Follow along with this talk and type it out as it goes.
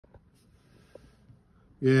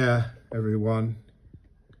Yeah, everyone,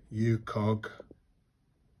 UKOG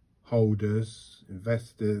holders,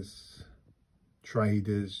 investors,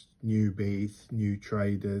 traders, newbies, new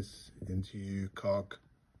traders into UKOG,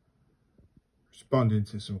 responding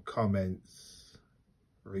to some comments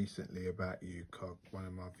recently about UKOG, one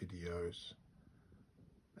of my videos.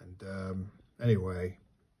 And anyway,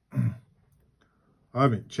 I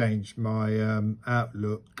haven't changed my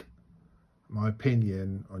outlook, my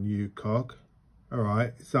opinion on UKOG. All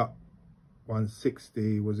right, it's up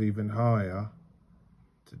 160, was even higher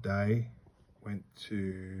today. Went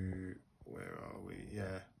to, where are we?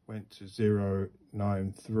 Yeah, went to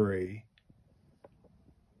 0.93.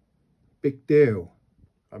 Big deal.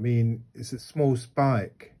 I mean, it's a small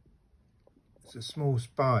spike. It's a small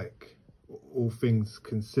spike, all things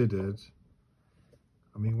considered.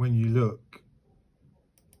 I mean, when you look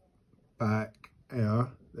back, yeah,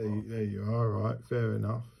 there you are, right, fair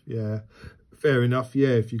enough, yeah. Fair enough, yeah,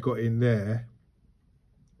 if you got in there.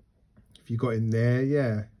 If you got in there,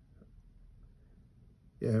 yeah.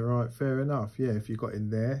 Yeah, right, fair enough. Yeah, if you got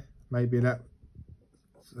in there, maybe that's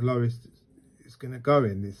the lowest it's going to go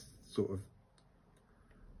in this sort of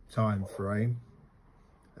time frame.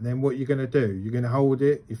 And then what you're going to do? You're going to hold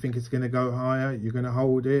it? You think it's going to go higher? You're going to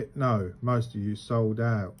hold it? No, most of you sold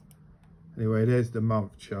out. Anyway, there's the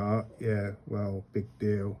month chart. Yeah, well, big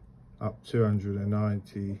deal. Up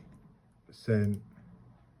 290%.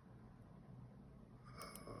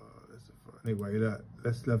 Anyway,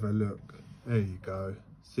 let's have a look. There you go,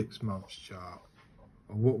 6 months chart.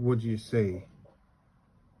 What do you see?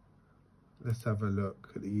 Let's have a look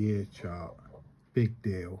at the year chart. Big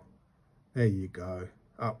deal. There you go,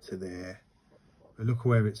 up to there. But look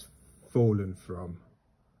where it's fallen from.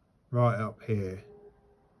 Right up here,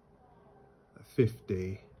 at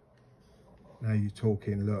 50. Now you're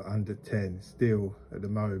talking, look, under 10 still at the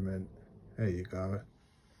moment. There you go.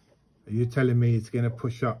 Are you telling me it's going to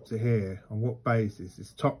push up to here? On what basis?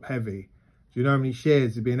 It's top heavy. Do you know how many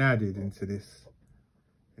shares have been added into this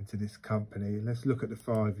company? Let's look at the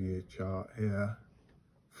 5-year chart here.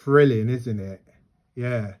 Thrilling, isn't it?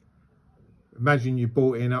 Yeah. Imagine you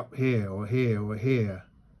bought in up here or here or here.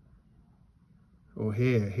 Or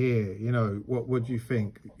here. You know, what do you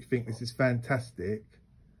think? You think this is fantastic?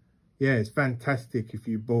 Yeah, it's fantastic if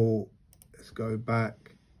you bought, let's go back.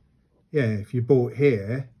 Yeah, if you bought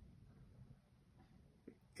here,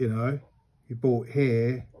 you know, you bought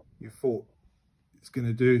here, you thought it's going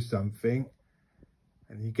to do something,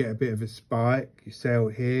 and you get a bit of a spike, you sell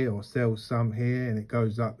here or sell some here, and it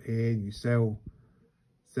goes up here, and you sell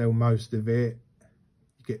most of it.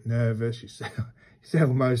 You get nervous, you sell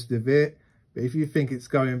most of it. But if you think it's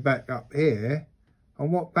going back up here,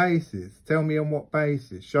 on what basis? Tell me on what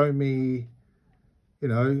basis. Show me, you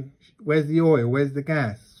know, where's the oil, where's the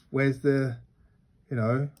gas, where's the, you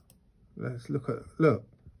know, let's look at the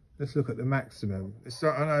maximum.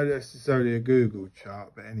 I know this is only a Google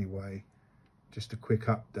chart, but anyway, just a quick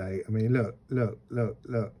update. I mean, look,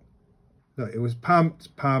 it was pumped,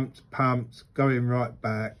 going right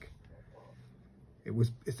back.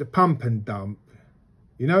 It's a pump and dump.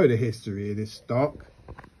 You know the history of this stock.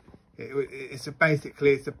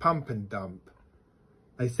 Basically it's a pump and dump.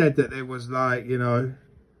 They said that there was, like, you know,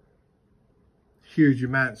 huge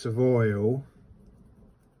amounts of oil,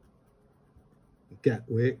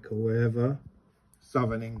 Gatwick or wherever,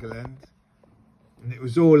 southern England, and it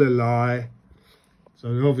was all a lie. So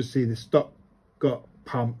obviously the stock got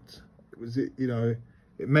pumped. It was, you know,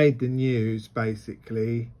 it made the news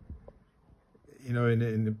basically, you know,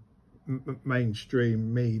 in the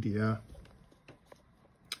mainstream media,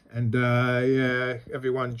 and yeah,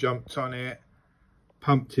 everyone jumped on it,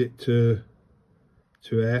 pumped it to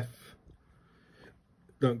F.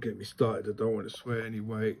 Don't get me started, I don't want to swear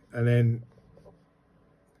anyway. And then,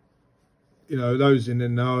 you know, those in the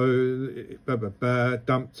know,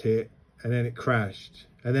 dumped it, and then it crashed.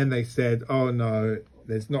 And then they said, oh no,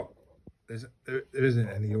 there isn't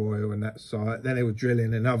any oil in that site. Then they were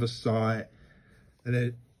drilling another site, and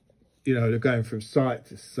then, you know, they're going from site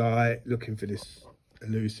to site looking for this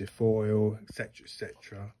elusive oil, etc,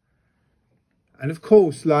 etc. And of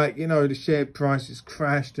course, like, you know, the share price has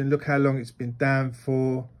crashed, and look how long it's been down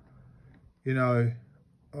for. You know,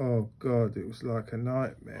 oh God, it was like a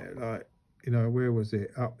nightmare. Like, you know, where was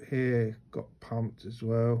it? Up here, got pumped as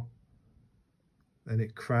well. Then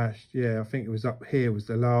it crashed. Yeah, I think it was up here was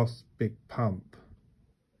the last big pump.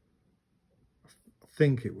 I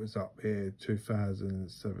think it was up here,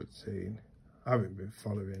 2017. I haven't been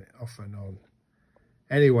following it off and on.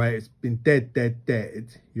 Anyway, it's been dead.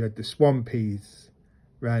 You had the swampies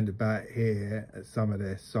round about here at some of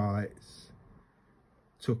their sites.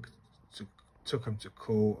 Took took them to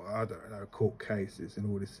court, I don't know, court cases and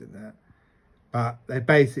all this and that. But they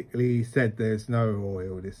basically said there's no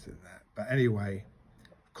oil, this and that. But anyway,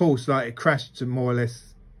 of course, like it crashed to more or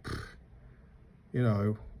less, you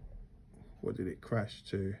know, what did it crash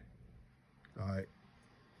to? Like,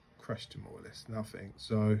 crashed to more or less nothing.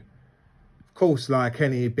 So, of course, like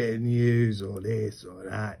any bit of news or this or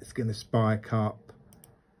that, it's going to spike up.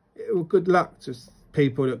 Well, good luck to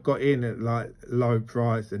people that got in at like low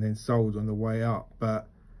price and then sold on the way up. But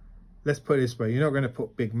let's put it this way, you're not going to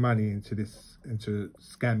put big money into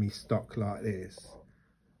scammy stock like this.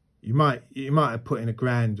 You might have put in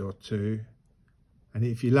 $1,000 or two, and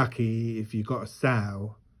if you're lucky, if you got a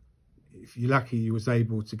sale, if you're lucky, you was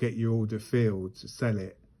able to get your order filled to sell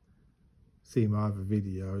it. See my other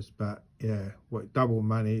videos. But yeah, what, double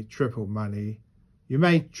money, triple money. You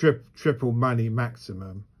made triple money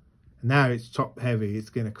maximum. Now it's top heavy, it's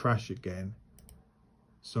going to crash again.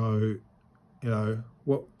 So, you know,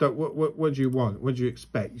 what do you want? What do you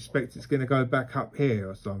expect? You expect it's going to go back up here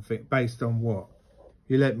or something? Based on what?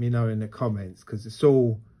 You let me know in the comments, because it's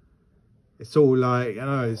all like, I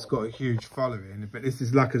know it's got a huge following, but this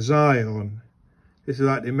is like a Zion. This is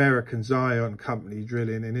like the American Zion company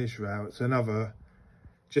drilling in Israel. It's another,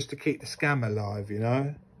 just to keep the scam alive, you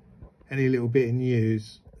know. Any little bit of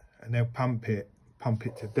news and they'll pump it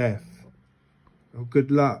to death. Well,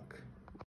 good luck.